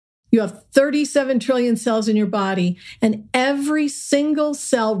You have 37 trillion cells in your body, and every single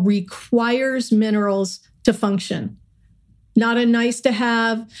cell requires minerals to function. Not a nice to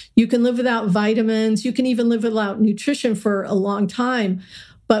have. You can live without vitamins. You can even live without nutrition for a long time.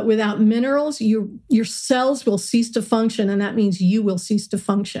 But without minerals, your cells will cease to function, and that means you will cease to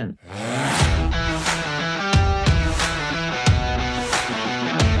function.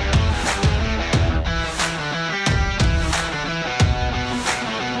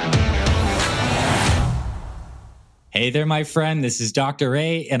 Hey there, my friend. This is Dr.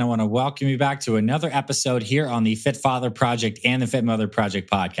 Ray, and I want to welcome you back to another episode here on the Fit Father Project and the Fit Mother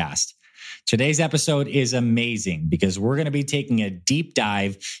Project podcast. Today's episode is amazing because we're going to be taking a deep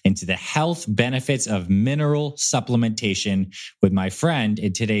dive into the health benefits of mineral supplementation with my friend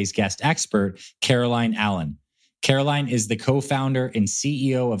and today's guest expert, Caroline Allen. Caroline is the co-founder and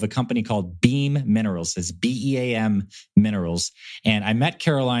CEO of a company called Beam Minerals. It's BEAM Minerals. And I met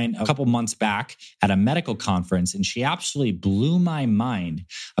Caroline a couple months back at a medical conference, and she absolutely blew my mind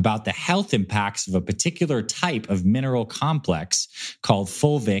about the health impacts of a particular type of mineral complex called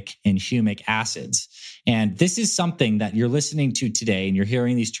fulvic and humic acids. And this is something that you're listening to today, and you're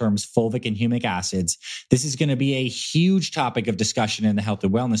hearing these terms, fulvic and humic acids. This is going to be a huge topic of discussion in the health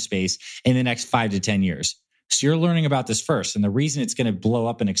and wellness space in the next 5 to 10 years. So you're learning about this first. And the reason it's going to blow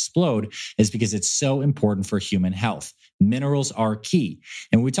up and explode is because it's so important for human health. Minerals are key.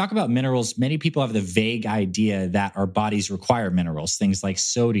 And when we talk about minerals, many people have the vague idea that our bodies require minerals, things like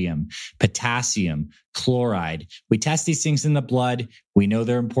sodium, potassium, chloride. We test these things in the blood. We know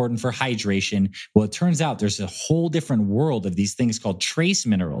they're important for hydration. Well, it turns out there's a whole different world of these things called trace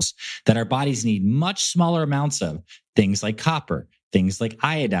minerals that our bodies need much smaller amounts of, things like copper, things like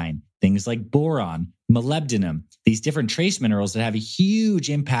iodine, things like boron, molybdenum, these different trace minerals that have huge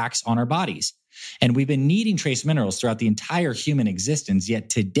impacts on our bodies. And we've been needing trace minerals throughout the entire human existence. Yet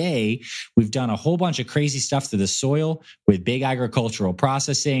today, we've done a whole bunch of crazy stuff to the soil with big agricultural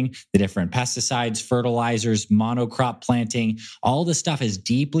processing, the different pesticides, fertilizers, monocrop planting. All this stuff has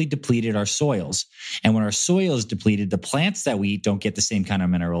deeply depleted our soils. And when our soil is depleted, the plants that we eat don't get the same kind of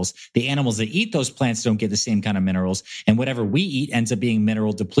minerals. The animals that eat those plants don't get the same kind of minerals. And whatever we eat ends up being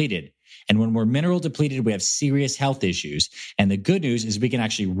mineral depleted. And when we're mineral depleted, we have serious health issues. And the good news is we can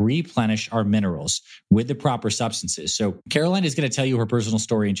actually replenish our minerals with the proper substances. So Caroline is going to tell you her personal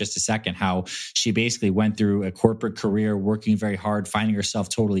story in just a second, how she basically went through a corporate career, working very hard, finding herself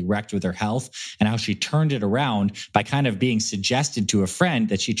totally wrecked with her health, and how she turned it around by kind of being suggested to a friend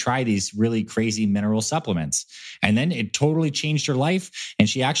that she try these really crazy mineral supplements. And then it totally changed her life. And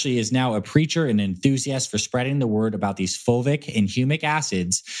she actually is now a preacher and enthusiast for spreading the word about these fulvic and humic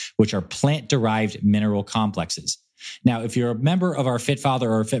acids, which are plant-derived mineral complexes. Now, if you're a member of our Fit Father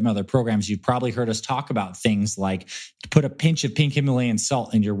or Fit Mother programs, you've probably heard us talk about things like put a pinch of pink Himalayan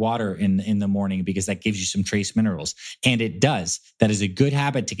salt in your water in the morning because that gives you some trace minerals. And it does. That is a good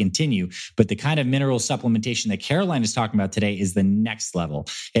habit to continue. But the kind of mineral supplementation that Caroline is talking about today is the next level.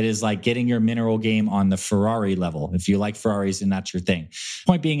 It is like getting your mineral game on the Ferrari level. If you like Ferraris and that's your thing.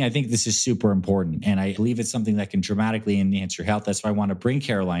 Point being, I think this is super important. And I believe it's something that can dramatically enhance your health. That's why I want to bring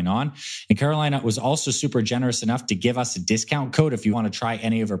Caroline on. And Caroline was also super generous enough to give us a discount code if you want to try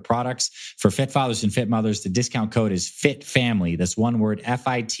any of our products. For Fit Fathers and Fit Mothers, the discount code is Fit Family. That's one word,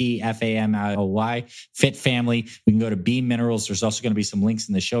 FITFAMILY, Fit Family. We can go to Beam Minerals. There's also going to be some links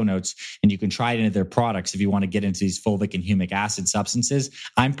in the show notes, and you can try it into their products if you want to get into these fulvic and humic acid substances.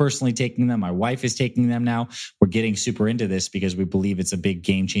 I'm personally taking them. My wife is taking them now. We're getting super into this because we believe it's a big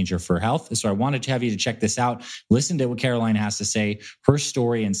game changer for health. So I wanted to have you to check this out. Listen to what Caroline has to say, her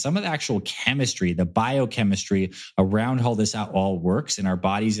story, and some of the actual chemistry, the biochemistry around how this all works in our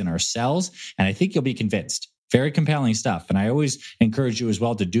bodies and our cells. And I think you'll be convinced. Very compelling stuff. And I always encourage you as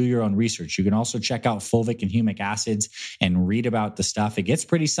well to do your own research. You can also check out fulvic and humic acids and read about the stuff. It gets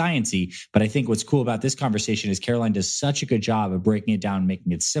pretty sciencey, but I think what's cool about this conversation is Caroline does such a good job of breaking it down and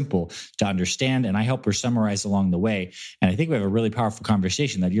making it simple to understand. And I help her summarize along the way. And I think we have a really powerful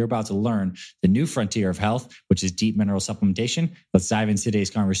conversation that you're about to learn the new frontier of health, which is deep mineral supplementation. Let's dive into today's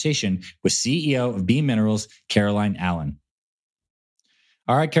conversation with CEO of Beam Minerals, Caroline Allen.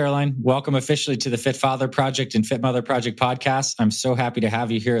 All right, Caroline, welcome officially to the Fit Father Project and Fit Mother Project podcast. I'm so happy to have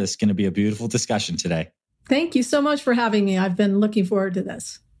you here. This is going to be a beautiful discussion today. Thank you so much for having me. I've been looking forward to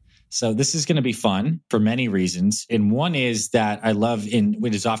this. So this is going to be fun for many reasons. And one is that I love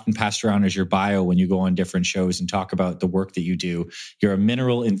what is often passed around as your bio when you go on different shows and talk about the work that you do. You're a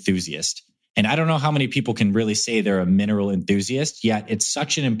mineral enthusiast. And I don't know how many people can really say they're a mineral enthusiast, yet it's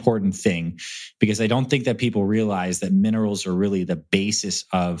such an important thing because I don't think that people realize that minerals are really the basis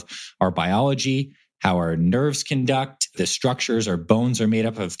of our biology, how our nerves conduct, the structures, our bones are made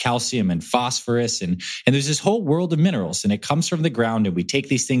up of calcium and phosphorus. And there's this whole world of minerals, and it comes from the ground, and we take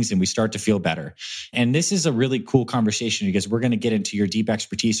these things and we start to feel better. And this is a really cool conversation because we're going to get into your deep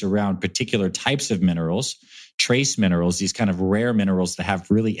expertise around particular types of minerals, trace minerals, these kind of rare minerals that have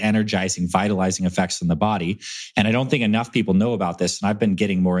really energizing, vitalizing effects on the body. And I don't think enough people know about this. And I've been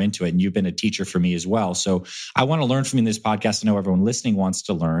getting more into it. And you've been a teacher for me as well. So I want to learn from you in this podcast. I know everyone listening wants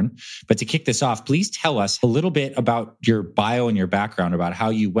to learn. But to kick this off, please tell us a little bit about your bio and your background, about how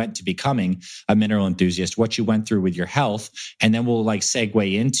you went to becoming a mineral enthusiast, what you went through with your health. And then we'll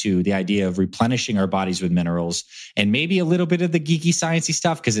segue into the idea of replenishing our bodies with minerals and maybe a little bit of the geeky, sciencey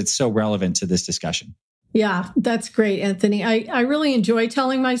stuff because it's so relevant to this discussion. Yeah, that's great, Anthony. I really enjoy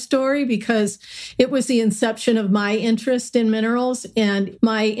telling my story because it was the inception of my interest in minerals. And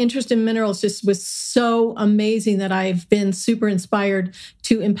my interest in minerals just was so amazing that I've been super inspired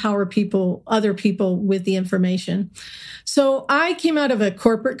to empower other people with the information. So I came out of a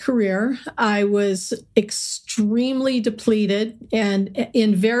corporate career. I was extremely depleted and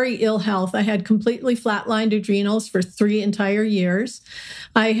in very ill health. I had completely flatlined adrenals for 3 entire years.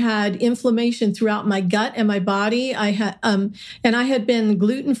 I had inflammation throughout my gut and my body. I had been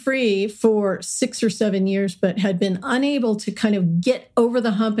gluten-free for 6 or 7 years, but had been unable to kind of get over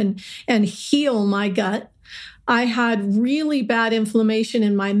the hump and heal my gut. I had really bad inflammation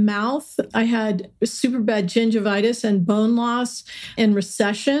in my mouth. I had super bad gingivitis and bone loss and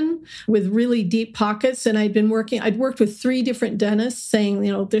recession with really deep pockets. And I'd worked with 3 different dentists saying,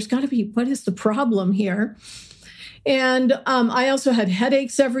 there's got to be, what is the problem here? And I also had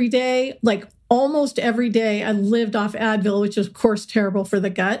headaches every day, almost every day. I lived off Advil, which is, of course, terrible for the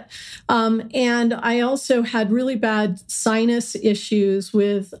gut. And I also had really bad sinus issues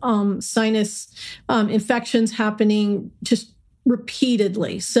with sinus infections happening just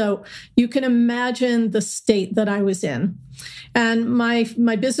repeatedly. So you can imagine the state that I was in. And my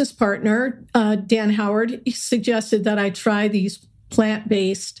business partner, Dan Howard, suggested that I try these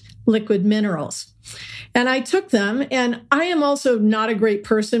plant-based liquid minerals. And I took them, and I am also not a great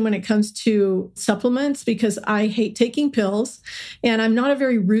person when it comes to supplements because I hate taking pills, and I'm not a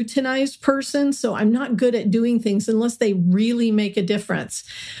very routinized person, so I'm not good at doing things unless they really make a difference.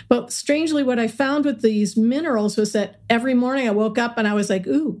 But strangely, what I found with these minerals was that every morning I woke up and I was like,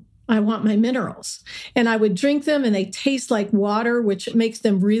 ooh, I want my minerals. And I would drink them and they taste like water, which makes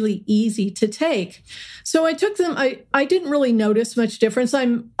them really easy to take. So I took them. I didn't really notice much difference.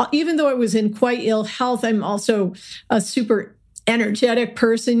 Even though I was in quite ill health, I'm also a super energetic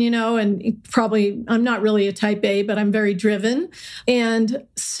person, and probably I'm not really a type A, but I'm very driven. And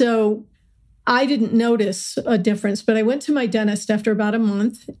so I didn't notice a difference, but I went to my dentist after about a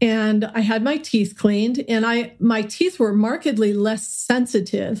month and I had my teeth cleaned, and my teeth were markedly less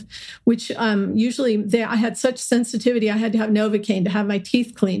sensitive, which usually I had such sensitivity. I had to have Novocaine to have my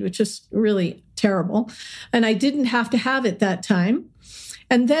teeth cleaned, which is really terrible. And I didn't have to have it that time.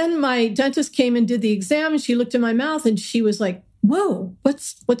 And then my dentist came and did the exam, and she looked in my mouth and she was like, whoa,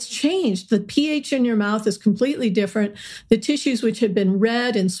 what's changed? The pH in your mouth is completely different. The tissues, which had been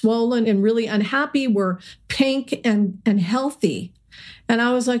red and swollen and really unhappy, were pink and healthy. And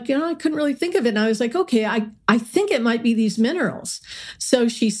I was like, I couldn't really think of it. And I was like, okay, I think it might be these minerals. So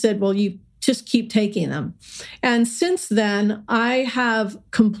she said, well, you just keep taking them. And since then, I have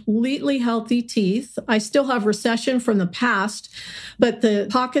completely healthy teeth. I still have recession from the past, but the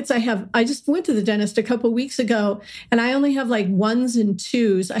pockets I just went to the dentist a couple of weeks ago, and I only have 1s and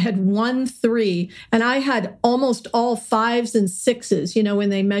 2s. I had 1 3, and I had almost all 5s and 6s, when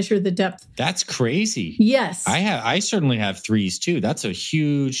they measure the depth. That's crazy. Yes. I certainly have 3s too. That's a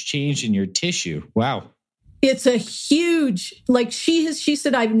huge change in your tissue. Wow. It's a huge, she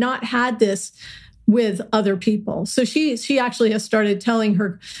said, I've not had this with other people. So she actually has started telling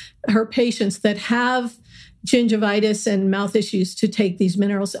her patients that have gingivitis and mouth issues to take these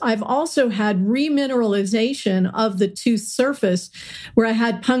minerals. I've also had remineralization of the tooth surface where I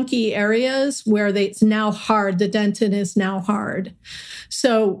had punky areas where it's now hard. The dentin is now hard.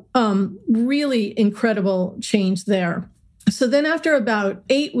 So really incredible change there. So then after about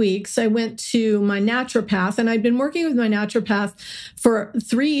 8 weeks, I went to my naturopath, and I'd been working with my naturopath for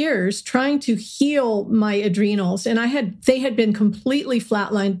 3 years trying to heal my adrenals. And they had been completely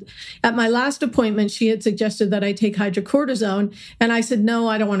flatlined. At my last appointment, she had suggested that I take hydrocortisone. And I said, no,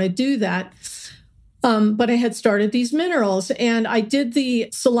 I don't want to do that. But I had started these minerals, and I did the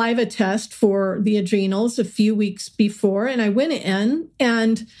saliva test for the adrenals a few weeks before, and I went in,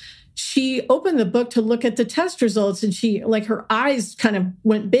 and she opened the book to look at the test results, and she, like, her eyes kind of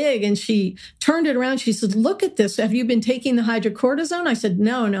went big, and she turned it around. She said, "Look at this. Have you been taking the hydrocortisone?" I said,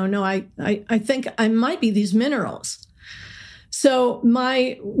 No. I think I might be these minerals. So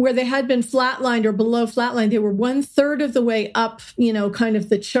where they had been flatlined or below flatline, they were 1/3 of the way up, kind of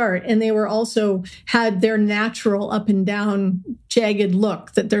the chart. And they were also had their natural up and down jagged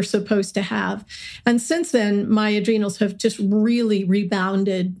look that they're supposed to have. And since then, my adrenals have just really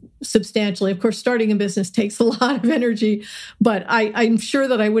rebounded substantially. Of course, starting a business takes a lot of energy, but I'm sure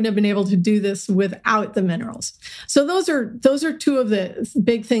that I wouldn't have been able to do this without the minerals. So those are two of the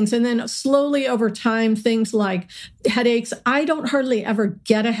big things. And then slowly over time, things like headaches. I don't hardly ever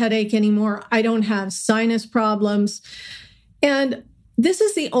get a headache anymore. I don't have sinus problems. And this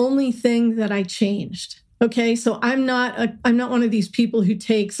is the only thing that I changed. Okay, so I'm not one of these people who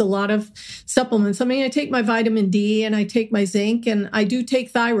takes a lot of supplements. I mean, I take my vitamin D and I take my zinc, and I do take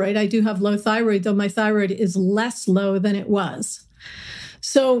thyroid. I do have low thyroid, though my thyroid is less low than it was.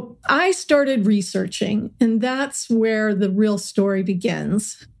 So I started researching, and that's where the real story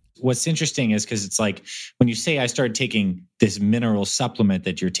begins. What's interesting is because it's like when you say I started taking this mineral supplement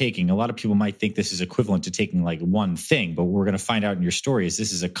that you're taking, a lot of people might think this is equivalent to taking like one thing, but what we're going to find out in your story is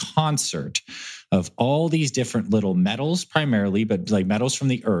this is a concert of all these different little metals primarily, but like metals from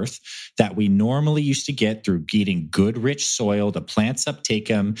the earth that we normally used to get through eating good, rich soil. The plants uptake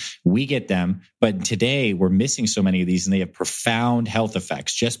them, we get them. But today we're missing so many of these and they have profound health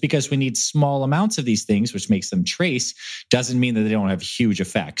effects. Just because we need small amounts of these things, which makes them trace, doesn't mean that they don't have huge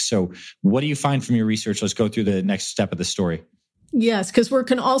effects. So what do you find from your research? Let's go through the next step of the story. Yes, because we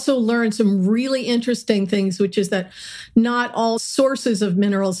can also learn some really interesting things, which is that not all sources of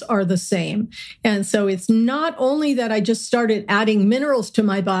minerals are the same. And so it's not only that I just started adding minerals to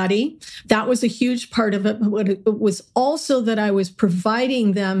my body, that was a huge part of it, but it was also that I was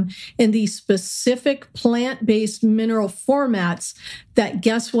providing them in these specific plant-based mineral formats that,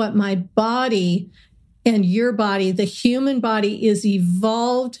 guess what, my body and your body, the human body, is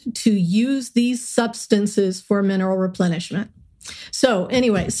evolved to use these substances for mineral replenishment. So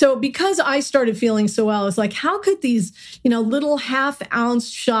anyway, because I started feeling so well, it's like, how could these, little half-ounce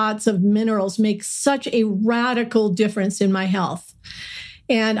shots of minerals make such a radical difference in my health?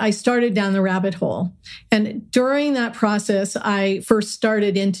 And I started down the rabbit hole. And during that process, I first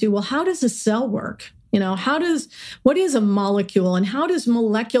started into, well, how does a cell work? What is a molecule, and how does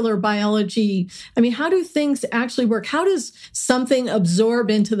molecular biology, how do things actually work? How does something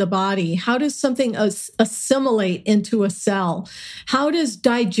absorb into the body? How does something assimilate into a cell? How does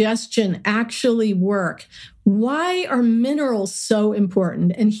digestion actually work? Why are minerals so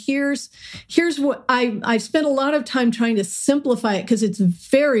important? And here's what I've spent a lot of time trying to simplify it because it's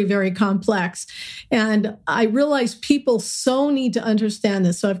very, very complex. And I realize people so need to understand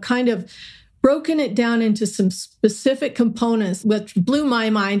this. So I've kind of broken it down into some specific components, which blew my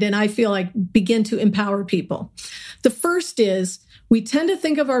mind and I feel like begin to empower people. The first is we tend to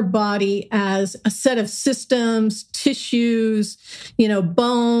think of our body as a set of systems, tissues,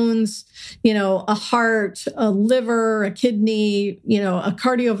 bones, a heart, a liver, a kidney, a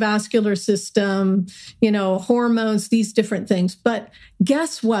cardiovascular system, hormones, these different things. But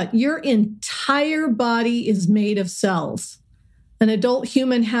guess what? Your entire body is made of cells. An adult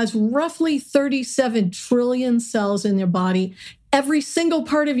human has roughly 37 trillion cells in their body. Every single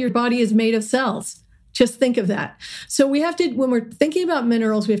part of your body is made of cells. Just think of that. So we have to, when we're thinking about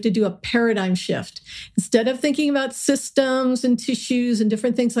minerals, we have to do a paradigm shift. Instead of thinking about systems and tissues and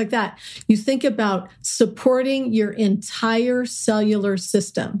different things like that, you think about supporting your entire cellular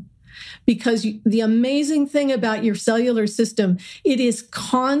system. Because the amazing thing about your cellular system, it is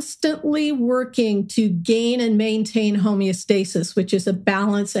constantly working to gain and maintain homeostasis, which is a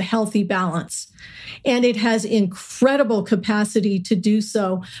balance, a healthy balance. And it has incredible capacity to do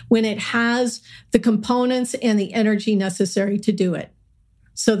so when it has the components and the energy necessary to do it.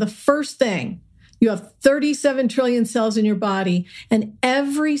 So the first thing, you have 37 trillion cells in your body, and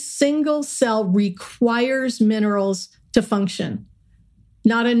every single cell requires minerals to function.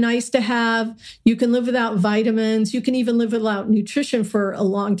 Not a nice to have. You can live without vitamins. You can even live without nutrition for a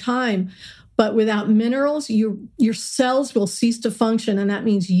long time. But without minerals, your cells will cease to function, and that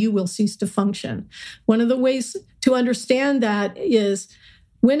means you will cease to function. One of the ways to understand that is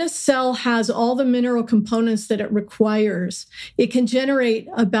when a cell has all the mineral components that it requires, it can generate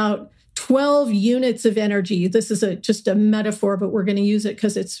about 12 units of energy. This is just a metaphor, but we're going to use it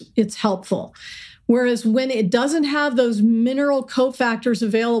because it's helpful. Whereas when it doesn't have those mineral cofactors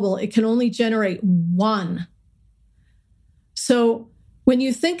available, it can only generate 1. So when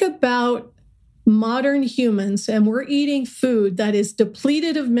you think about modern humans, and we're eating food that is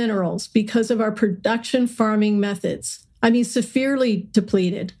depleted of minerals because of our production farming methods. I mean, severely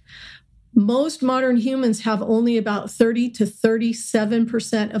depleted. Most modern humans have only about 30 to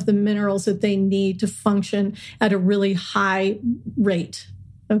 37% of the minerals that they need to function at a really high rate,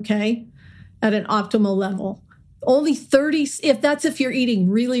 okay? At an optimal level. Only 30, if you're eating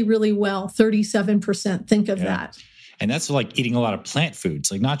really, really well, 37%. Think of that. And that's like eating a lot of plant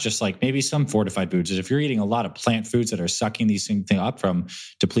foods, like not just like maybe some fortified foods. If you're eating a lot of plant foods that are sucking these things up from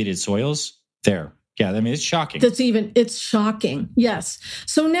depleted soils, there. Yeah, I mean, it's shocking. It's shocking. Yes.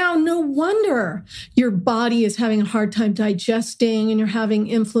 So now no wonder your body is having a hard time digesting and you're having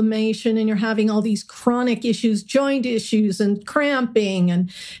inflammation and you're having all these chronic issues, joint issues and cramping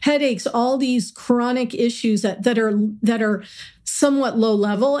and headaches, all these chronic issues that are somewhat low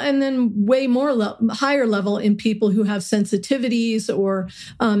level and then way more higher level in people who have sensitivities or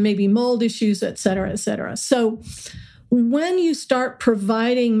maybe mold issues, et cetera, et cetera. So when you start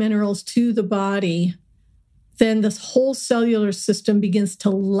providing minerals to the body, then this whole cellular system begins to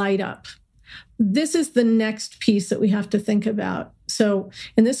light up. This is the next piece that we have to think about. So,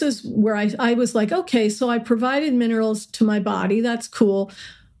 and this is where I was like, okay, so I provided minerals to my body. That's cool.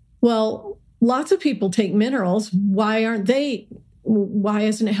 Well, lots of people take minerals. Why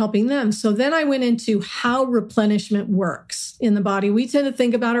isn't it helping them? So then I went into how replenishment works in the body. We tend to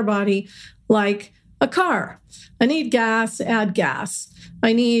think about our body like a car. I need gas, add gas.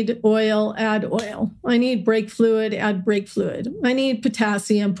 I need oil, add oil. I need brake fluid, add brake fluid. I need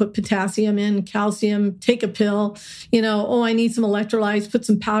potassium, put potassium in, calcium, take a pill. I need some electrolytes, put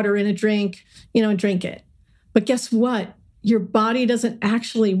some powder in a drink, drink it. But guess what? Your body doesn't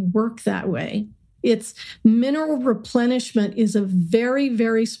actually work that way. It's mineral replenishment is a very,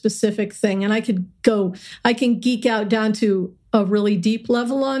 very specific thing. And I can geek out down to a really deep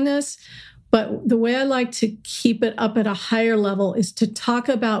level on this. But the way I like to keep it up at a higher level is to talk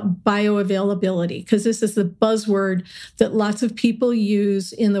about bioavailability, because this is the buzzword that lots of people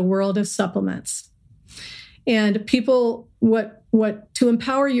use in the world of supplements. And people, to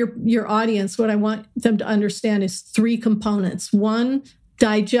empower your audience, what I want them to understand is 3 components. 1,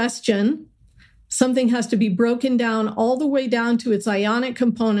 digestion. Something has to be broken down all the way down to its ionic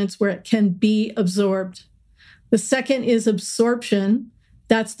components where it can be absorbed. The second is absorption.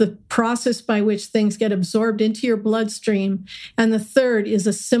 That's the process by which things get absorbed into your bloodstream. And the third is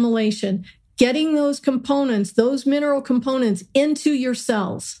assimilation, getting those components, those mineral components into your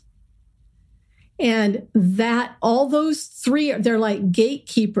cells. And that all those 3, they're like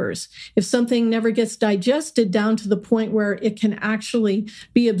gatekeepers. If something never gets digested down to the point where it can actually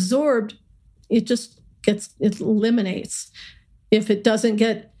be absorbed, it eliminates. If it doesn't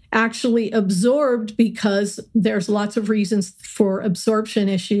get actually absorbed, because there's lots of reasons for absorption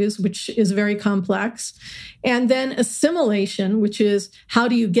issues, which is very complex. And then assimilation, which is how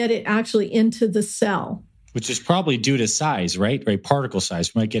do you get it actually into the cell? Which is probably due to size, right? Right, particle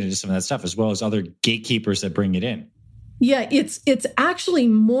size. We might get into some of that stuff, as well as other gatekeepers that bring it in. Yeah, it's actually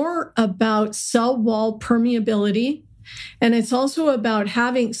more about cell wall permeability. And it's also about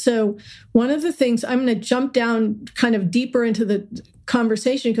so one of the things, I'm going to jump down kind of deeper into the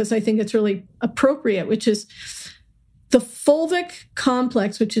conversation because I think it's really appropriate, which is the fulvic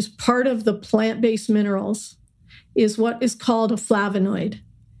complex, which is part of the plant-based minerals, is what is called a flavonoid.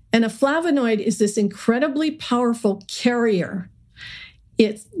 And a flavonoid is this incredibly powerful carrier.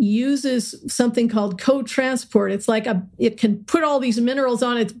 It uses something called co-transport. It's like it can put all these minerals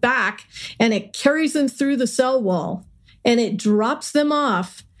on its back and it carries them through the cell wall and it drops them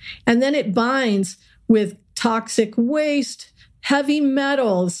off. And then it binds with toxic waste, heavy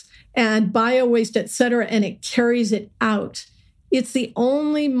metals, and bio-waste, et cetera, and it carries it out. It's the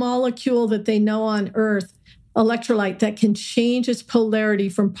only molecule that they know on Earth, electrolyte, that can change its polarity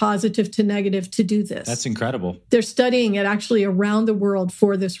from positive to negative to do this. That's incredible. They're studying it actually around the world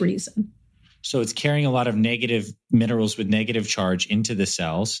for this reason. So it's carrying a lot of negative minerals with negative charge into the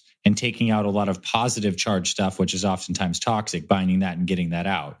cells and taking out a lot of positive charge stuff, which is oftentimes toxic, binding that and getting that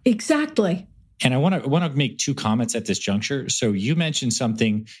out. Exactly. And I want to make 2 comments at this juncture. So you mentioned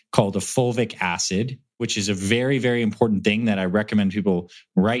something called a fulvic acid, which is a very, very important thing that I recommend people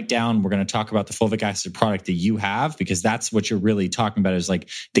write down. We're going to talk about the fulvic acid product that you have, because that's what you're really talking about is like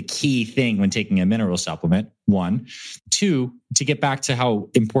the key thing when taking a mineral supplement, 1. 2, to get back to how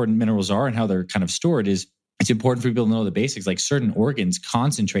important minerals are and how they're kind of stored is it's important for people to know the basics, like certain organs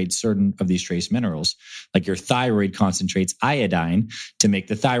concentrate certain of these trace minerals. Like your thyroid concentrates iodine to make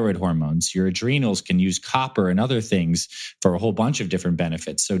the thyroid hormones. Your adrenals can use copper and other things for a whole bunch of different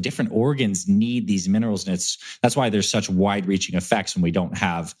benefits. So different organs need these minerals. And that's why there's such wide-reaching effects when we don't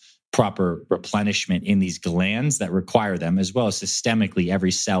have proper replenishment in these glands that require them, as well as systemically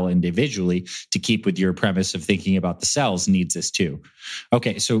every cell individually, to keep with your premise of thinking about the cells needs this too.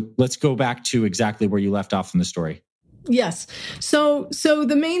 Okay, so let's go back to exactly where you left off in the story. Yes. So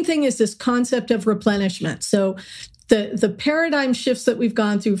the main thing is this concept of replenishment. So the paradigm shifts that we've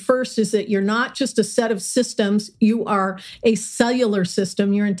gone through first is that you're not just a set of systems, you are a cellular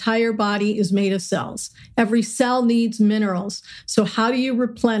system. Your entire body is made of cells. Every cell needs minerals. So how do you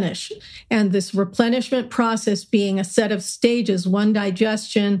replenish? And this replenishment process being a set of stages: 1,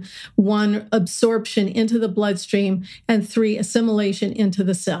 digestion; 1, absorption into the bloodstream; and 3, assimilation into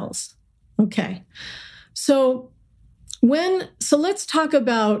the cells. Okay. So let's talk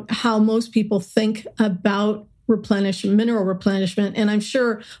about how most people think about mineral replenishment. And I'm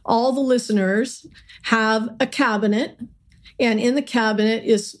sure all the listeners have a cabinet, and in the cabinet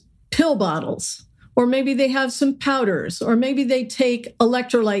is pill bottles, or maybe they have some powders, or maybe they take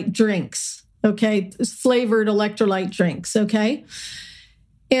electrolyte drinks, okay, flavored electrolyte drinks, okay?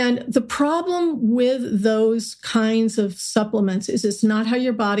 And the problem with those kinds of supplements is it's not how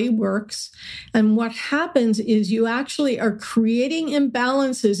your body works. And what happens is you actually are creating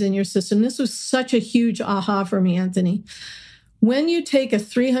imbalances in your system. This was such a huge aha for me, Anthony. When you take a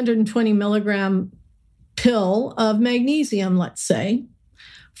 320 milligram pill of magnesium, let's say,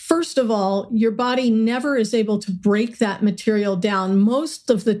 first of all, your body never is able to break that material down. Most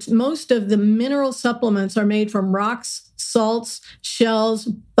of the mineral supplements are made from rocks, salts, shells,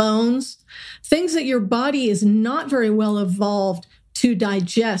 bones, things that your body is not very well evolved to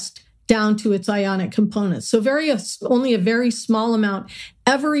digest down to its ionic components. So only a very small amount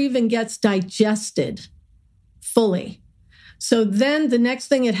ever even gets digested fully. So then the next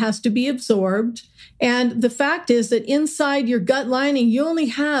thing, it has to be absorbed. And the fact is that inside your gut lining,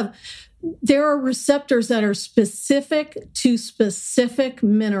 there are receptors that are specific to specific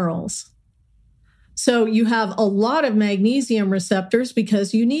minerals. So you have a lot of magnesium receptors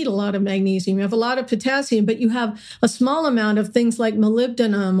because you need a lot of magnesium. You have a lot of potassium, but you have a small amount of things like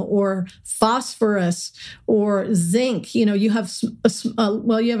molybdenum or phosphorus or zinc. You have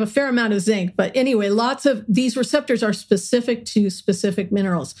a fair amount of zinc, but anyway, lots of these receptors are specific to specific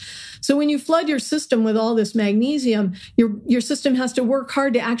minerals. So when you flood your system with all this magnesium, your system has to work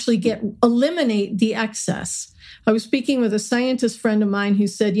hard to actually eliminate the excess. I was speaking with a scientist friend of mine who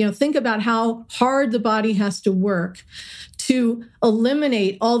said, think about how hard the body has to work to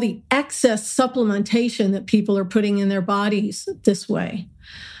eliminate all the excess supplementation that people are putting in their bodies this way.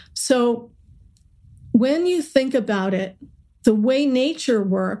 So when you think about it, the way nature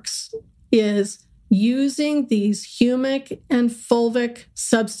works is using these humic and fulvic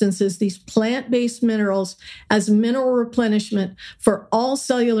substances, these plant-based minerals, as mineral replenishment for all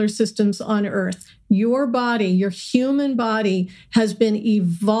cellular systems on Earth. Your body, your human body, has been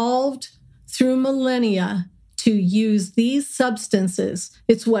evolved through millennia to use these substances.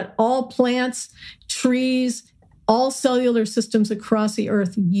 It's what all plants, trees, all cellular systems across the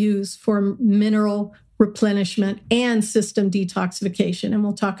Earth use for mineral replenishment and system detoxification. And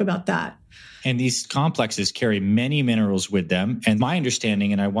we'll talk about that. And these complexes carry many minerals with them. And my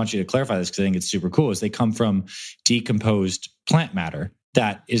understanding, and I want you to clarify this because I think it's super cool, is they come from decomposed plant matter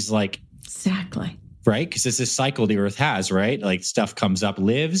that is like... Exactly. Right? Because it's this cycle the earth has, right? Like stuff comes up,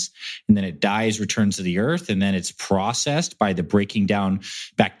 lives, and then it dies, returns to the earth, and then it's processed by the breaking down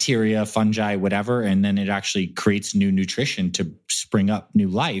bacteria, fungi, whatever, and then it actually creates new nutrition to spring up new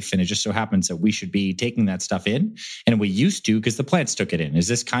life. And it just so happens that we should be taking that stuff in, and we used to because the plants took it in. Is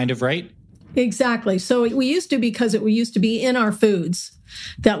this kind of right? Exactly. So we used to because it used to be in our foods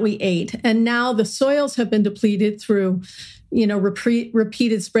that we ate. And now the soils have been depleted through,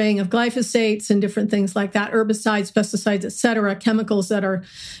 repeated spraying of glyphosates and different things like that, herbicides, pesticides, et cetera, chemicals that are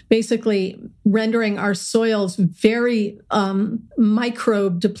basically rendering our soils very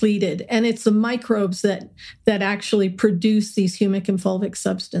microbe depleted. And it's the microbes that actually produce these humic and fulvic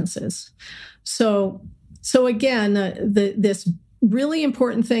substances. So again, this really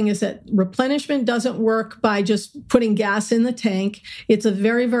important thing is that replenishment doesn't work by just putting gas in the tank. It's a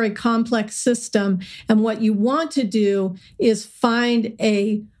very, very complex system. And what you want to do is find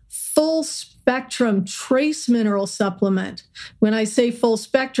a full spectrum trace mineral supplement. When I say full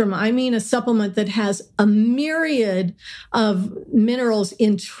spectrum, I mean a supplement that has a myriad of minerals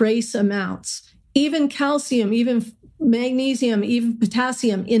in trace amounts, even calcium, even magnesium, even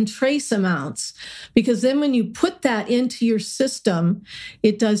potassium in trace amounts, because then when you put that into your system,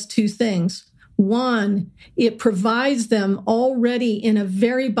 it does two things. One, it provides them already in a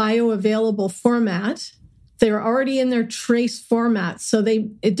very bioavailable format They're already in their trace format. So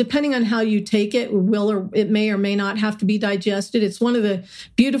depending on how you take it, it may or may not have to be digested. It's one of the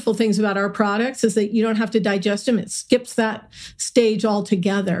beautiful things about our products is that you don't have to digest them. It skips that stage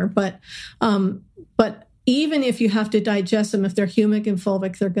altogether. But even if you have to digest them, if they're humic and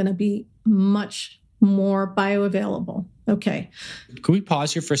fulvic, they're going to be much more bioavailable. Okay. Could we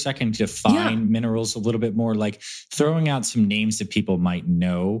pause here for a second to define minerals a little bit more, like throwing out some names that people might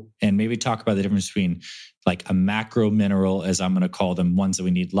know, and maybe talk about the difference between like a macro mineral, as I'm going to call them, ones that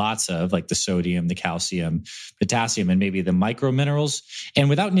we need lots of, like the sodium, the calcium, potassium, and maybe the micro minerals. And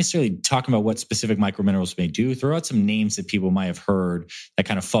without necessarily talking about what specific micro minerals may do, throw out some names that people might have heard that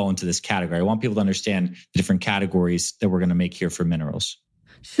kind of fall into this category. I want people to understand the different categories that we're going to make here for minerals.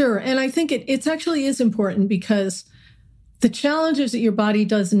 Sure. And I think it actually is important because the challenge is that your body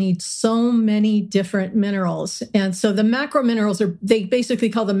does need so many different minerals. And so the macro minerals they basically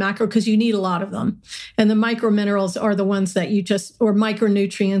call them macro because you need a lot of them. And the micro minerals are the ones that or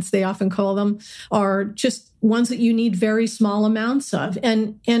micronutrients, they often call them, are just ones that you need very small amounts of.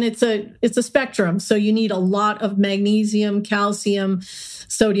 And it's a spectrum. So you need a lot of magnesium, calcium,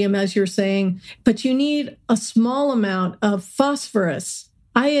 sodium, as you're saying, but you need a small amount of phosphorus,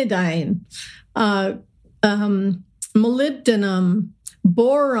 iodine, molybdenum,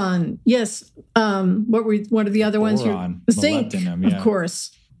 boron. Yes. What are the other ones? Zinc, of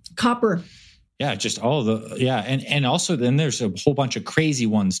course. Copper. Yeah, just all and also then there's a whole bunch of crazy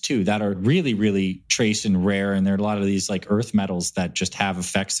ones too that are really, really trace and rare. And there are a lot of these like earth metals that just have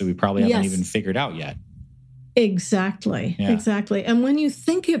effects that we probably haven't even figured out yet. Exactly. Yeah. Exactly. And when you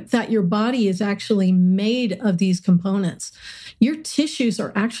think that your body is actually made of these components, your tissues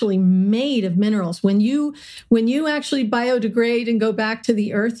are actually made of minerals. When you actually biodegrade and go back to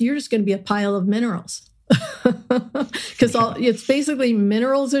the earth, you're just going to be a pile of minerals because it's basically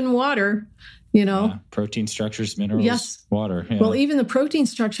minerals and water. Protein structures, minerals, water. Yeah. Well, even the protein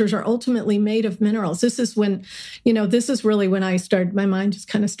structures are ultimately made of minerals. This is when, this is really when my mind just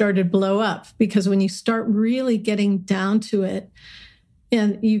kind of started to blow up, because when you start really getting down to it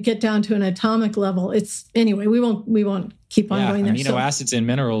and you get down to an atomic level, we won't keep on going there. Amino acids and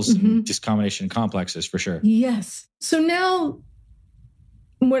minerals, and just combination complexes for sure. Yes. So now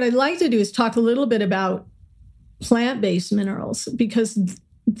what I'd like to do is talk a little bit about plant-based minerals, because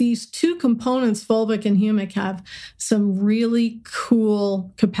these two components, fulvic and humic, have some really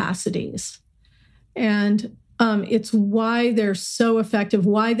cool capacities. And it's why they're so effective,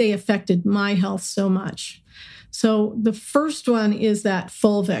 why they affected my health so much. So the first one is that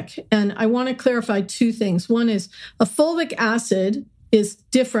fulvic. And I want to clarify two things. One is a fulvic acid is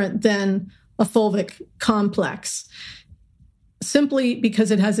different than a fulvic complex, simply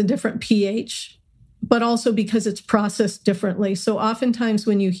because it has a different pH, but also because it's processed differently. So oftentimes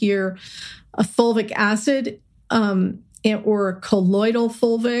when you hear a fulvic acid or colloidal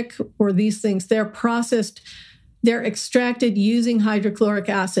fulvic or these things, they're extracted using hydrochloric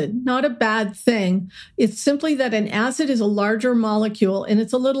acid. Not a bad thing. It's simply that an acid is a larger molecule and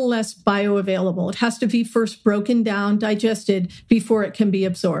it's a little less bioavailable. It has to be first broken down, digested before it can be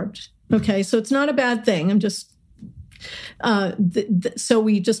absorbed. Okay, so it's not a bad thing. I'm just so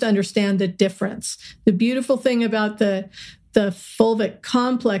we just understand the difference. The beautiful thing about the fulvic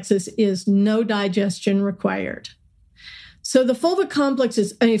complexes is no digestion required. So the fulvic complex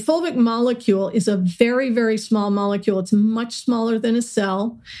fulvic molecule is a very, very small molecule. It's much smaller than a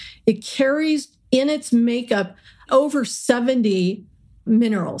cell. It carries in its makeup over 70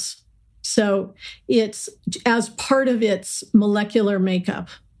 minerals. So it's as part of its molecular makeup.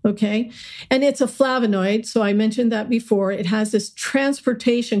 Okay. And it's a flavonoid. So I mentioned that before. It has this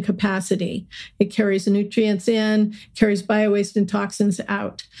transportation capacity. It carries the nutrients in, carries biowaste and toxins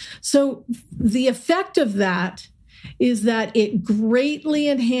out. So the effect of that is that it greatly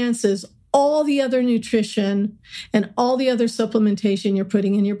enhances all the other nutrition and all the other supplementation you're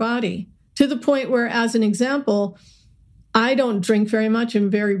putting in your body, to the point where, as an example, I don't drink very much. I'm a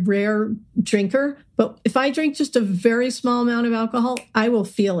very rare drinker. But if I drink just a very small amount of alcohol, I will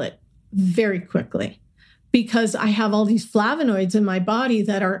feel it very quickly, because I have all these flavonoids in my body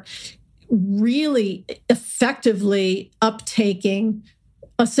that are really effectively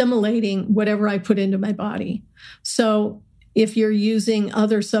assimilating whatever I put into my body. So if you're using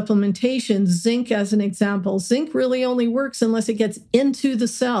other supplementation, zinc as an example, zinc really only works unless it gets into the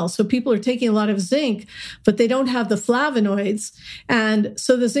cell. So people are taking a lot of zinc, but they don't have the flavonoids. And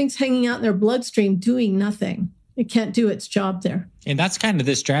so the zinc's hanging out in their bloodstream doing nothing. It can't do its job there. And that's kind of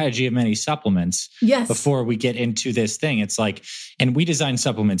the strategy of many supplements. Yes. Before we get into this thing, it's like, and we design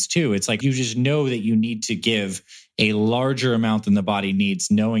supplements too. It's like you just know that you need to give a larger amount than the body needs,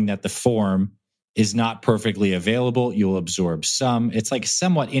 knowing that the form is not perfectly available. You'll absorb some. It's like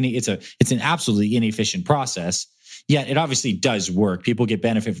somewhat it's an absolutely inefficient process. Yet it obviously does work. People get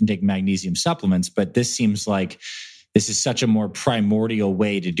benefit from taking magnesium supplements, but this seems like this is such a more primordial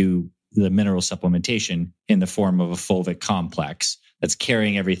way to do the mineral supplementation in the form of a fulvic complex that's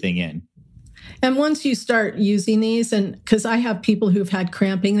carrying everything in. And once you start using these, and because I have people who've had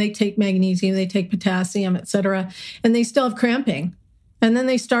cramping, they take magnesium, they take potassium, et cetera, and they still have cramping. And then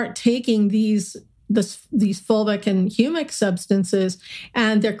they start taking these fulvic and humic substances,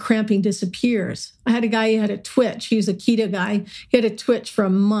 and their cramping disappears. I had a guy who had a twitch. He was a keto guy. He had a twitch for a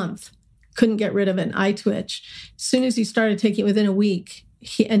month, couldn't get rid of it, an eye twitch. As soon as he started taking it within a week,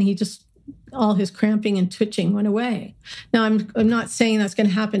 all his cramping and twitching went away. Now, I'm not saying that's going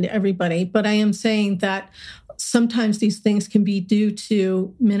to happen to everybody, but I am saying that sometimes these things can be due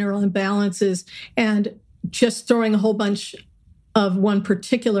to mineral imbalances, and just throwing a whole bunch of one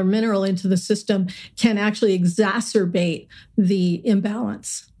particular mineral into the system can actually exacerbate the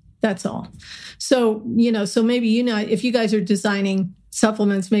imbalance. That's all. So, so maybe, if you guys are designing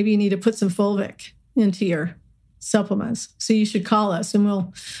supplements, maybe you need to put some fulvic into your supplements. So you should call us and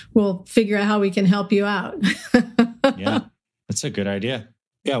we'll figure out how we can help you out. Yeah, that's a good idea.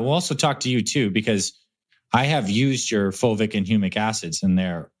 Yeah, we'll also talk to you too, because I have used your fulvic and humic acids, and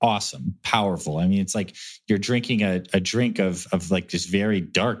they're awesome, powerful. I mean, it's like you're drinking a drink of like this very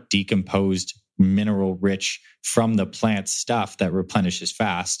dark, decomposed, mineral rich from the plant stuff that replenishes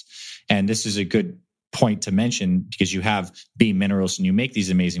fast. And this is a good point to mention, because you have B minerals and you make these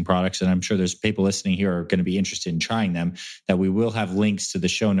amazing products. And I'm sure there's people listening here are going to be interested in trying them, that we will have links to the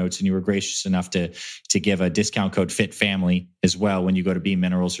show notes. And you were gracious enough to give a discount code FITFamily as well. When you go to B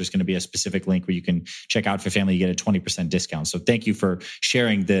Minerals, there's going to be a specific link where you can check out FITFamily. You get a 20% discount. So thank you for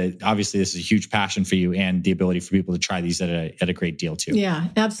sharing obviously this is a huge passion for you, and the ability for people to try these at a great deal too. Yeah,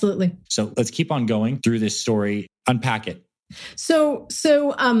 absolutely. So let's keep on going through this story. Unpack it. So,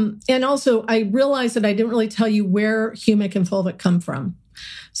 and also I realized that I didn't really tell you where humic and fulvic come from.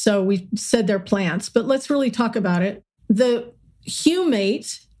 So we said they're plants, but let's really talk about it. The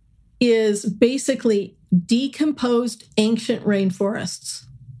humate is basically decomposed ancient rainforests.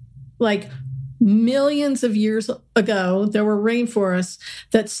 Like millions of years ago, there were rainforests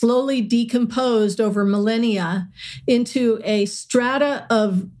that slowly decomposed over millennia into a strata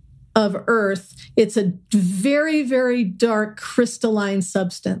of earth. It's a very, very dark crystalline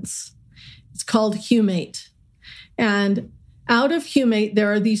substance. It's called humate. And out of humate,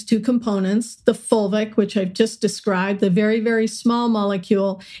 there are these two components, the fulvic, which I've just described, the very, very small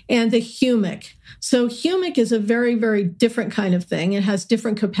molecule, and the humic. So humic is a very, very different kind of thing. It has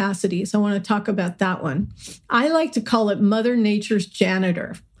different capacities. I want to talk about that one. I like to call it Mother Nature's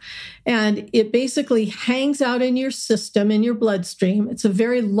janitor. And it basically hangs out in your system, in your bloodstream. It's a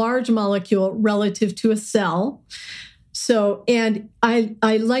very large molecule relative to a cell. So, and I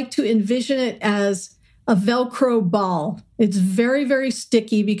like to envision it as a Velcro ball. It's very, very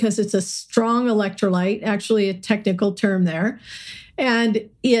sticky because it's a strong electrolyte, actually a technical term there. And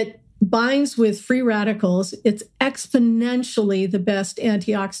it binds with free radicals. It's exponentially the best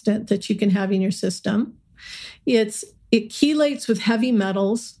antioxidant that you can have in your system. It chelates with heavy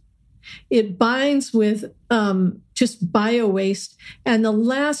metals. It binds with just bio-waste. And the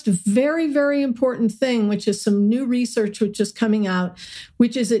last very, very important thing, which is some new research which is coming out,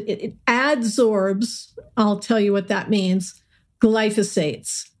 which is it adsorbs, I'll tell you what that means,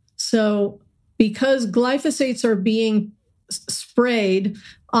 glyphosates. So because glyphosates are being sprayed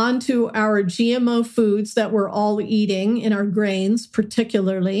onto our GMO foods that we're all eating, in our grains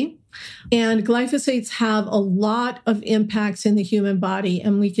particularly, and glyphosates have a lot of impacts in the human body,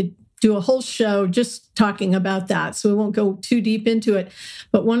 and we could do a whole show just talking about that. So we won't go too deep into it.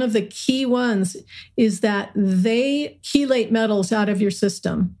 But one of the key ones is that they chelate metals out of your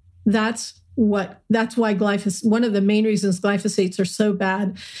system. That's why one of the main reasons glyphosates are so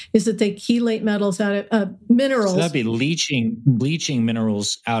bad is that they chelate metals out of minerals. So that'd be bleaching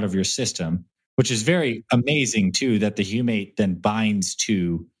minerals out of your system, which is very amazing too, that the humate then binds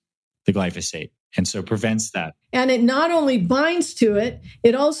to the glyphosate. And so prevents that. And it not only binds to it,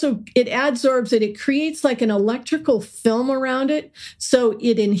 it adsorbs it. It creates like an electrical film around it. So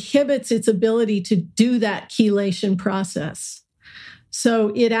it inhibits its ability to do that chelation process.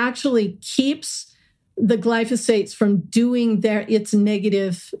 So it actually keeps the glyphosates from doing its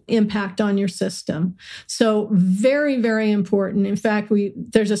negative impact on your system. So very, very important. In fact,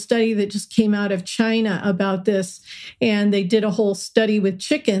 there's a study that just came out of China about this, and they did a whole study with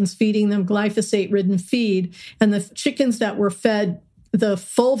chickens, feeding them glyphosate-ridden feed. And the chickens that were fed the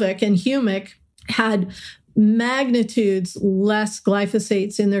fulvic and humic had magnitudes less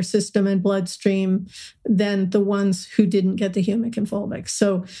glyphosates in their system and bloodstream than the ones who didn't get the humic and fulvic.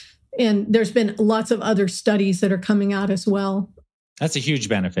 So, and there's been lots of other studies that are coming out as well. That's a huge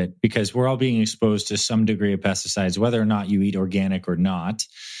benefit because we're all being exposed to some degree of pesticides, whether or not you eat organic or not.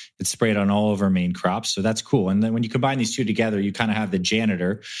 It's sprayed on all of our main crops. So that's cool. And then when you combine these two together, you kind of have the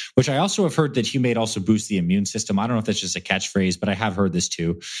janitor, which I also have heard that humate also boosts the immune system. I don't know if that's just a catchphrase, but I have heard this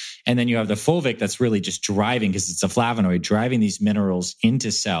too. And then you have the fulvic that's really just driving, because it's a flavonoid, driving these minerals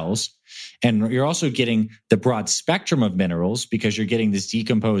into cells. And you're also getting the broad spectrum of minerals because you're getting this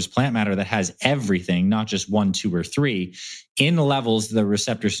decomposed plant matter that has everything, not just 1, 2, or 3, in the levels the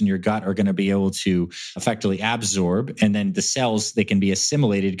receptors in your gut are going to be able to effectively absorb. And then the cells, they can be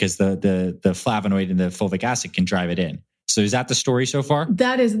assimilated because the flavonoid and the fulvic acid can drive it in. So is that the story so far?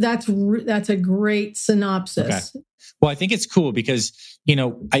 That's a great synopsis. Okay. Well, I think it's cool because,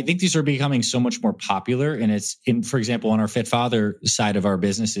 I think these are becoming so much more popular. And for example, on our Fit Father side of our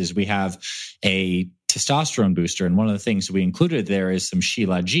businesses, we have a testosterone booster. And one of the things we included there is some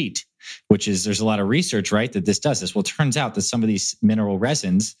Shilajit, which is, there's a lot of research, right, that this does this. Well, it turns out that some of these mineral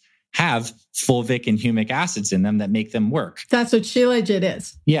resins have fulvic and humic acids in them that make them work. That's what Shilajit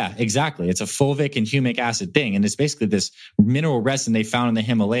is. Yeah, exactly. It's a fulvic and humic acid thing. And it's basically this mineral resin they found in the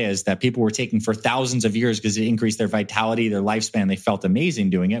Himalayas that people were taking for thousands of years because it increased their vitality, their lifespan. They felt amazing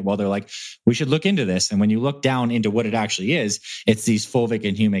doing it. Well, they're like, we should look into this. And when you look down into what it actually is, it's these fulvic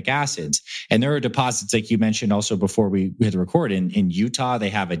and humic acids. And there are deposits, like you mentioned also before we hit the record, in Utah, they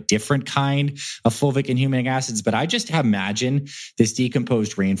have a different kind of fulvic and humic acids. But I just imagine this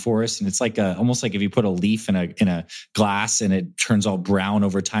decomposed rainforest, and it's like almost like if you put a leaf in a glass and it turns all brown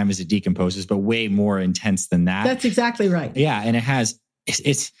over time as it decomposes, but way more intense than that. That's exactly right. Yeah, and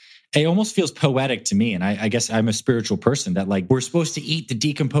it almost feels poetic to me. And I guess I'm a spiritual person that, like, we're supposed to eat the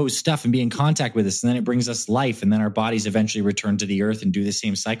decomposed stuff and be in contact with this, and then it brings us life, and then our bodies eventually return to the earth and do the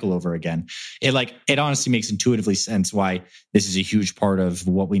same cycle over again. It honestly makes intuitively sense why this is a huge part of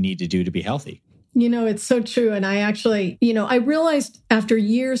what we need to do to be healthy. It's so true. And I actually, I realized after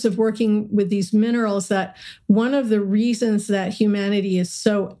years of working with these minerals that one of the reasons that humanity is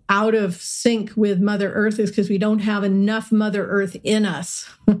so out of sync with Mother Earth is because we don't have enough Mother Earth in us.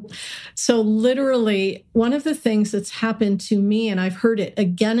 So literally, one of the things that's happened to me, and I've heard it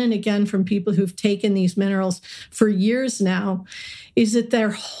again and again from people who've taken these minerals for years now, is that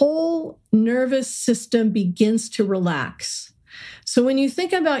their whole nervous system begins to relax. So when you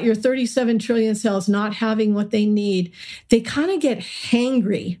think about your 37 trillion cells not having what they need, they kind of get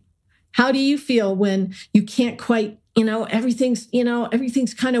hangry. How do you feel when you can't quite,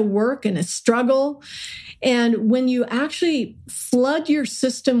 everything's kind of work and a struggle? And when you actually flood your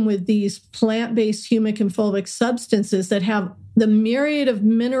system with these plant-based humic and fulvic substances that have the myriad of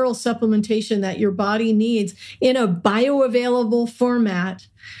mineral supplementation that your body needs in a bioavailable format,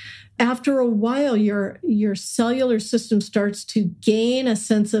 after a while, your cellular system starts to gain a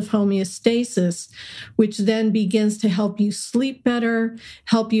sense of homeostasis, which then begins to help you sleep better,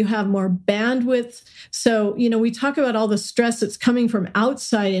 help you have more bandwidth. So, we talk about all the stress that's coming from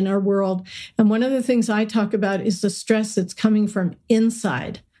outside in our world. And one of the things I talk about is the stress that's coming from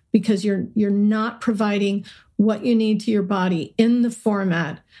inside, because you're not providing what you need to your body in the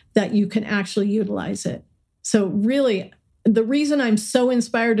format that you can actually utilize it. So really, the reason I'm so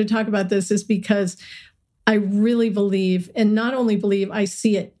inspired to talk about this is because I really believe, and not only believe, I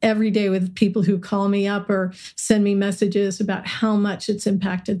see it every day with people who call me up or send me messages about how much it's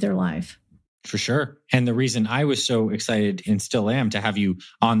impacted their life. For sure. And the reason I was so excited, and still am, to have you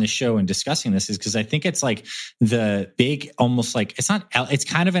on the show and discussing this is because I think it's like the big, almost like, it's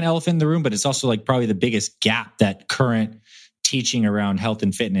kind of an elephant in the room, but it's also like probably the biggest gap that current teaching around health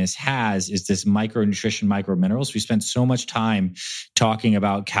and fitness is this micronutrition, microminerals. We spent so much time talking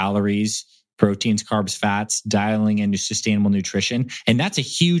about calories, proteins, carbs, fats, dialing into sustainable nutrition. And that's a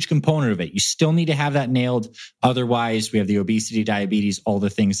huge component of it. You still need to have that nailed. Otherwise, we have the obesity, diabetes, all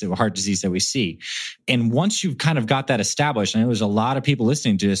the things that heart disease that we see. And once you've kind of got that established, I know there's a lot of people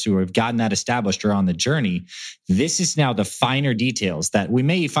listening to this who have gotten that established or on the journey. This is now the finer details that we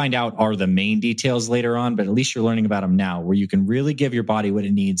may find out are the main details later on, but at least you're learning about them now, where you can really give your body what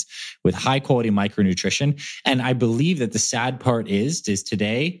it needs with high quality micronutrition. And I believe that the sad part is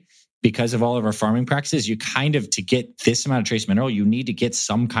today, because of all of our farming practices, you kind of, to get this amount of trace mineral, you need to get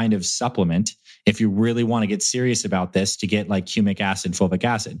some kind of supplement if you really want to get serious about this, to get like humic acid, fulvic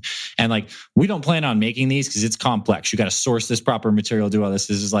acid. And like, we don't plan on making these because it's complex. You got to source this proper material, do all this.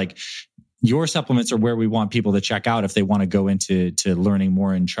 This is like your supplements are where we want people to check out if they want to go into learning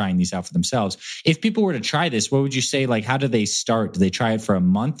more and trying these out for themselves. If people were to try this, what would you say? Like, how do they start? Do they try it for a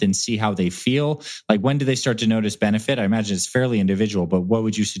month and see how they feel? Like, when do they start to notice benefit? I imagine it's fairly individual, but what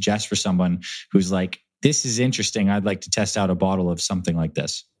would you suggest for someone who's like, this is interesting, I'd like to test out a bottle of something like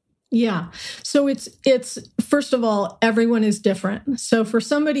this? Yeah. So it's first of all, everyone is different. So for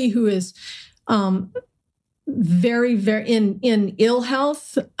somebody who is very, very in ill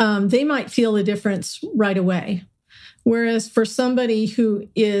health, they might feel a difference right away. Whereas for somebody who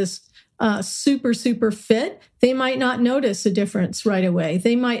is super, super fit, they might not notice a difference right away.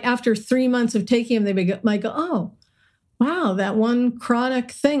 They might, after 3 months of taking them, they might go, oh, wow, that one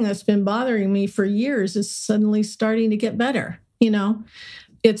chronic thing that's been bothering me for years is suddenly starting to get better.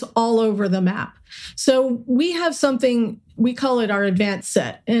 It's all over the map. So we have something, we call it our advanced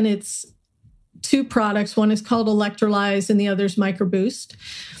set, and it's 2 products. One is called Electrolyze and the other is MicroBoost.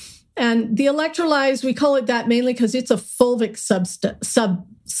 And the Electrolyze, we call it that mainly because it's a fulvic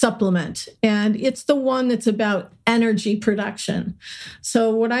supplement, and it's the one that's about energy production.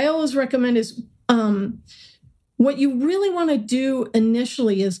 So what I always recommend is what you really want to do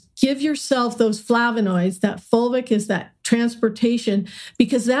initially is give yourself those flavonoids. That fulvic is that transportation,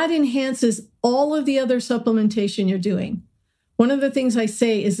 because that enhances all of the other supplementation you're doing. One of the things I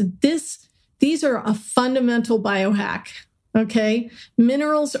say is these are a fundamental biohack, okay?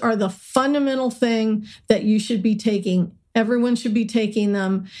 Minerals are the fundamental thing that you should be taking. Everyone should be taking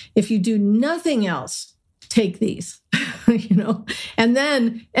them. If you do nothing else, take these. And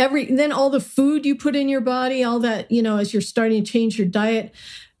then all the food you put in your body, all that, as you're starting to change your diet,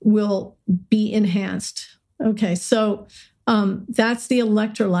 will be enhanced. Okay, so that's the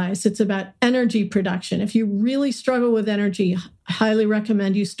Electrolyze. It's about energy production. If you really struggle with energy, I highly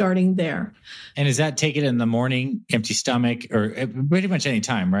recommend you starting there. And is that take it in the morning, empty stomach, or pretty much any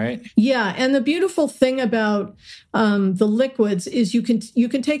time, right? Yeah, and the beautiful thing about the liquids is you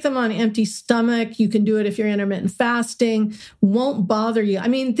can take them on empty stomach. You can do it if you're intermittent fasting. Won't bother you. I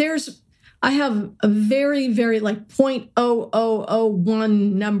mean, I have a very, very like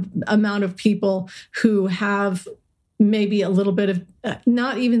 0.0001 amount of people who have maybe a little bit of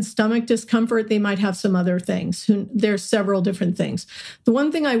not even stomach discomfort. They might have some other things. There's several different things. The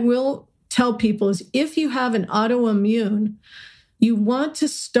one thing I will tell people is if you have an autoimmune, you want to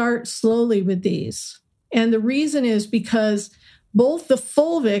start slowly with these. And the reason is because both the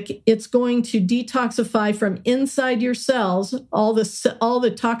fulvic, it's going to detoxify from inside your cells, all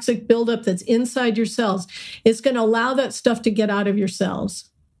the toxic buildup that's inside your cells. It's going to allow that stuff to get out of your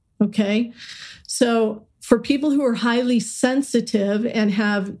cells. Okay? So for people who are highly sensitive and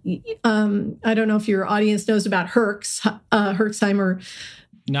have, I don't know if your audience knows about Herxheimer.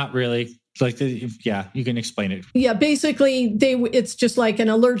 Not really. You can explain it. Yeah, basically, it's just like an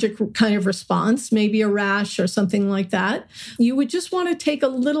allergic kind of response, maybe a rash or something like that. You would just want to take a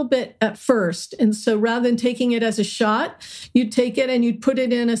little bit at first. And so rather than taking it as a shot, you'd take it and you'd put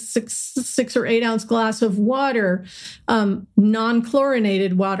it in a 6 or 8 ounce glass of water,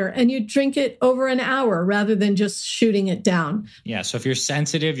 non-chlorinated water, and you'd drink it over an hour rather than just shooting it down. Yeah, so if you're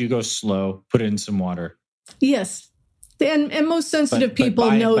sensitive, you go slow, put it in some water. Yes. And most sensitive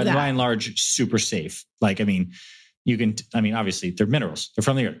people know that. But by and large, super safe. Obviously, they're minerals. They're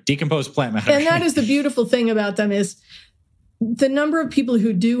from the earth, decomposed plant matter. And that is the beautiful thing about them is the number of people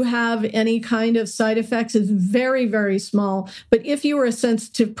who do have any kind of side effects is very, very small. But if you are a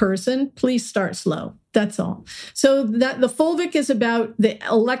sensitive person, please start slow. That's all. So that the fulvic is about the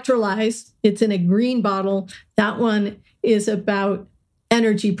Electrolyze. It's in a green bottle. That one is about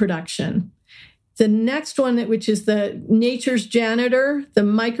energy production. The next one, which is the Nature's Janitor, the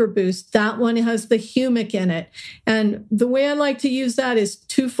MicroBoost, that one has the humic in it. And the way I like to use that is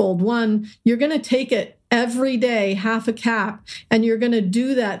twofold. One, you're going to take it every day, half a cap, and you're going to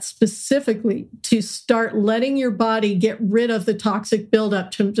do that specifically to start letting your body get rid of the toxic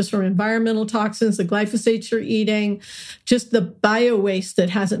buildup just from environmental toxins, the glyphosate you're eating, just the bio waste that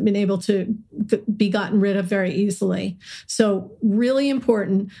hasn't been able to be gotten rid of very easily. So really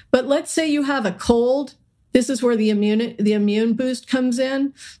important. But let's say you have a cold. This is where the immune boost comes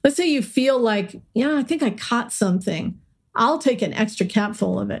in. Let's say you feel like, I think I caught something. I'll take an extra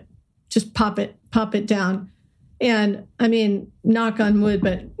capful of it. Just pop it down. And I mean, knock on wood,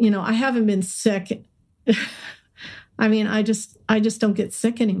 but I haven't been sick. I just don't get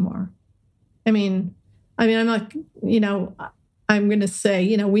sick anymore. I'm not, I'm going to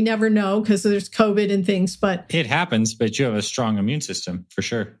say, we never know because there's COVID and things, but it happens, but you have a strong immune system for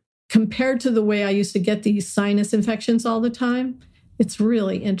sure. Compared to the way I used to get these sinus infections all the time, it's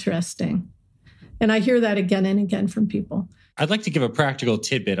really interesting. And I hear that again and again from people. I'd like to give a practical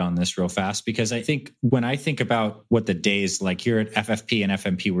tidbit on this real fast, because I think when I think about what the day is like here at FFP and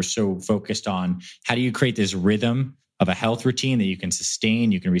FMP, we're so focused on how do you create this rhythm of a health routine that you can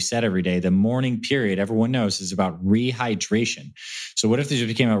sustain, you can reset every day. The morning period, everyone knows, is about rehydration. So what if this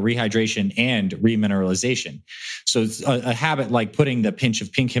became about rehydration and remineralization? So it's a habit like putting the pinch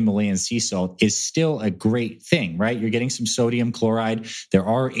of pink Himalayan sea salt is still a great thing, right? You're getting some sodium chloride. There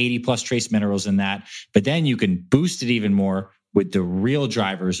are 80 plus trace minerals in that, but then you can boost it even more with the real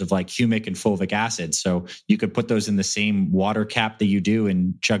drivers of like humic and fulvic acid. So you could put those in the same water cap that you do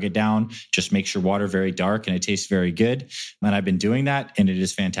and chug it down. Just makes your water very dark and it tastes very good. And I've been doing that and it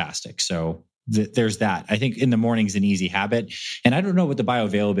is fantastic. So there's that. I think in the morning is an easy habit. And I don't know what the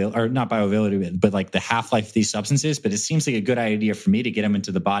bioavailability, or not bioavailability, but like the half-life of these substances, but it seems like a good idea for me to get them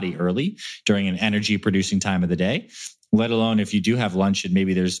into the body early during an energy producing time of the day. Let alone if you do have lunch and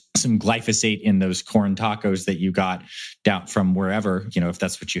maybe there's some glyphosate in those corn tacos that you got down from wherever, if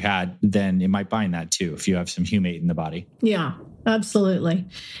that's what you had, then it might bind that too, if you have some humate in the body. Yeah, absolutely.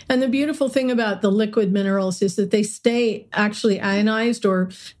 And the beautiful thing about the liquid minerals is that they stay actually ionized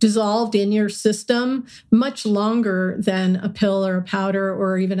or dissolved in your system much longer than a pill or a powder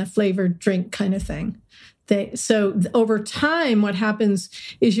or even a flavored drink kind of thing. So over time, what happens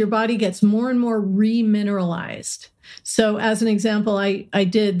is your body gets more and more remineralized. So as an example,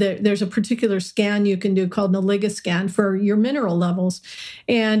 there's a particular scan you can do called an Oligoscan for your mineral levels.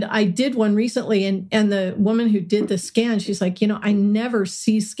 And I did one recently, and the woman who did the scan, she's like, I never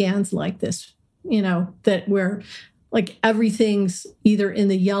see scans like this, that where like everything's either in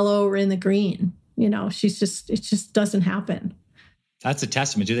the yellow or in the green. It just doesn't happen. That's a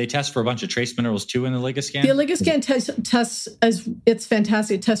testament. Do they test for a bunch of trace minerals too in the Oligoscan? The Oligoscan tests it's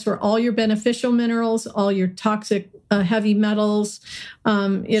fantastic. It tests for all your beneficial minerals, all your toxic heavy metals.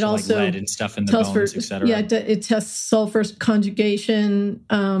 It also like lead and stuff in the bones, etc. Yeah, it tests sulfur conjugation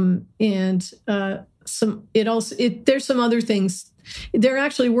and there's some other things. They're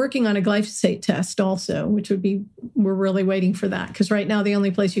actually working on a glyphosate test also, we're really waiting for that, because right now the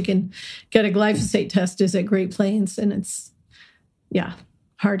only place you can get a glyphosate test is at Great Plains, and it's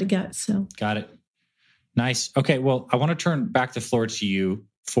hard to get. So got it. Nice. Okay. Well, I want to turn back the floor to you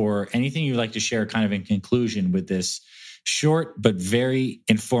for anything you'd like to share kind of in conclusion with this short but very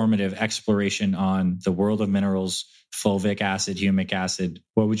informative exploration on the world of minerals, fulvic acid, humic acid.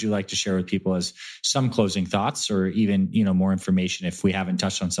 What would you like to share with people as some closing thoughts, or even, more information if we haven't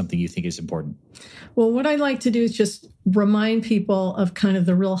touched on something you think is important? Well, what I like to do is just remind people of kind of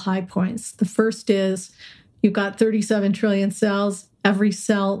the real high points. The first is you've got 37 trillion cells. Every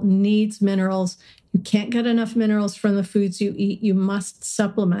cell needs minerals. You can't get enough minerals from the foods you eat. You must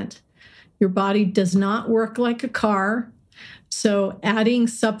supplement. Your body does not work like a car. So adding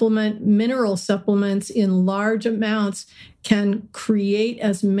mineral supplements in large amounts can create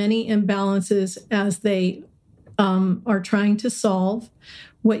as many imbalances as they are trying to solve.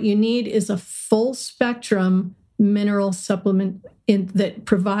 What you need is a full spectrum mineral supplement that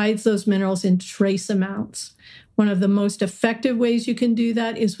provides those minerals in trace amounts. One of the most effective ways you can do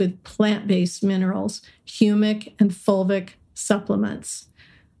that is with plant-based minerals, humic and fulvic supplements.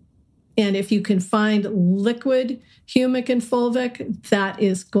 And if you can find liquid humic and fulvic, that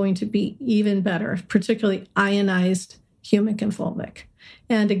is going to be even better, particularly ionized humic and fulvic.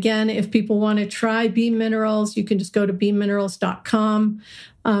 And again, if people want to try Beam Minerals, you can just go to beamminerals.com.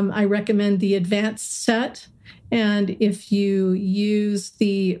 I recommend the advanced set. And if you use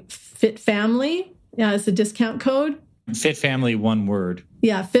the Fit Family as a discount code. Fit Family, one word.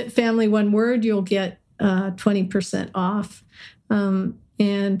 Yeah, Fit Family, one word, you'll get 20% off.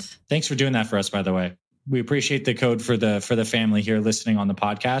 And thanks for doing that for us, by the way. We appreciate the code for the family here listening on the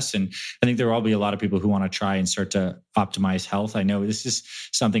podcast. And I think there will be a lot of people who want to try and start to optimize health. I know this is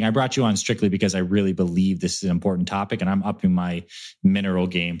something I brought you on strictly because I really believe this is an important topic, and I'm upping my mineral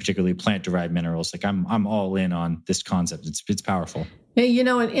game, particularly plant-derived minerals. Like I'm all in on this concept. It's powerful. Hey,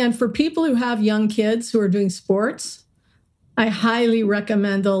 and for people who have young kids who are doing sports, I highly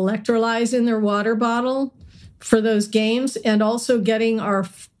recommend the electrolyze in their water bottle for those games, and also getting our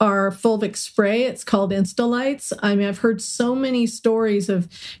fulvic spray. It's called Instalights. I mean, I've heard so many stories of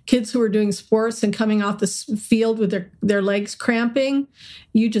kids who are doing sports and coming off the field with their legs cramping.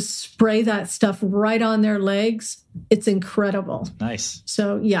 You just spray that stuff right on their legs. It's incredible. Nice.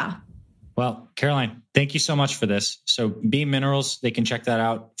 So, yeah. Well, Caroline, thank you so much for this. So Beam Minerals, they can check that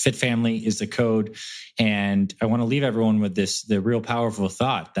out. Fit Family is the code. And I want to leave everyone with the real powerful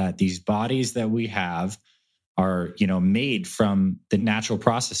thought that these bodies that we have are, made from the natural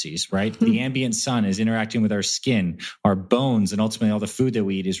processes, right? The ambient sun is interacting with our skin, our bones, and ultimately all the food that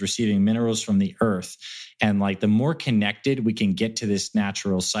we eat is receiving minerals from the earth. And like the more connected we can get to this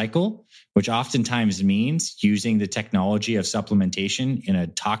natural cycle, which oftentimes means using the technology of supplementation in a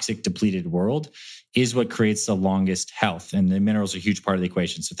toxic, depleted world, is what creates the longest health. And the minerals are a huge part of the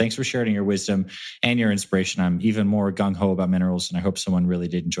equation. So thanks for sharing your wisdom and your inspiration. I'm even more gung-ho about minerals, and I hope someone really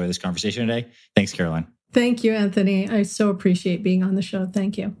did enjoy this conversation today. Thanks, Caroline. Thank you, Anthony. I so appreciate being on the show.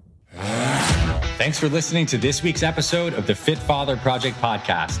 Thank you. Thanks for listening to this week's episode of the Fit Father Project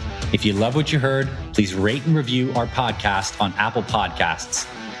podcast. If you love what you heard, please rate and review our podcast on Apple Podcasts.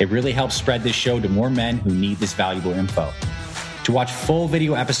 It really helps spread this show to more men who need this valuable info. To watch full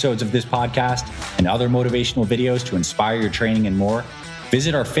video episodes of this podcast and other motivational videos to inspire your training and more,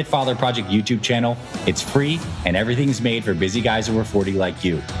 visit our Fit Father Project YouTube channel. It's free and everything's made for busy guys over 40 like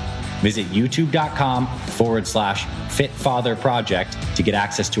you. Visit youtube.com/Fit Father Project to get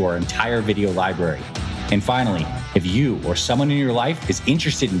access to our entire video library. And finally, if you or someone in your life is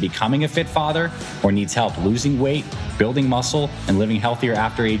interested in becoming a fit father or needs help losing weight, building muscle, and living healthier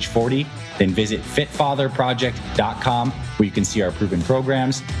after age 40, then visit fitfatherproject.com, where you can see our proven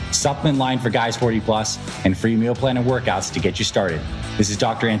programs, supplement line for guys 40 plus, and free meal plan and workouts to get you started. This is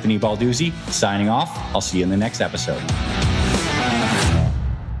Dr. Anthony Balduzzi signing off. I'll see you in the next episode.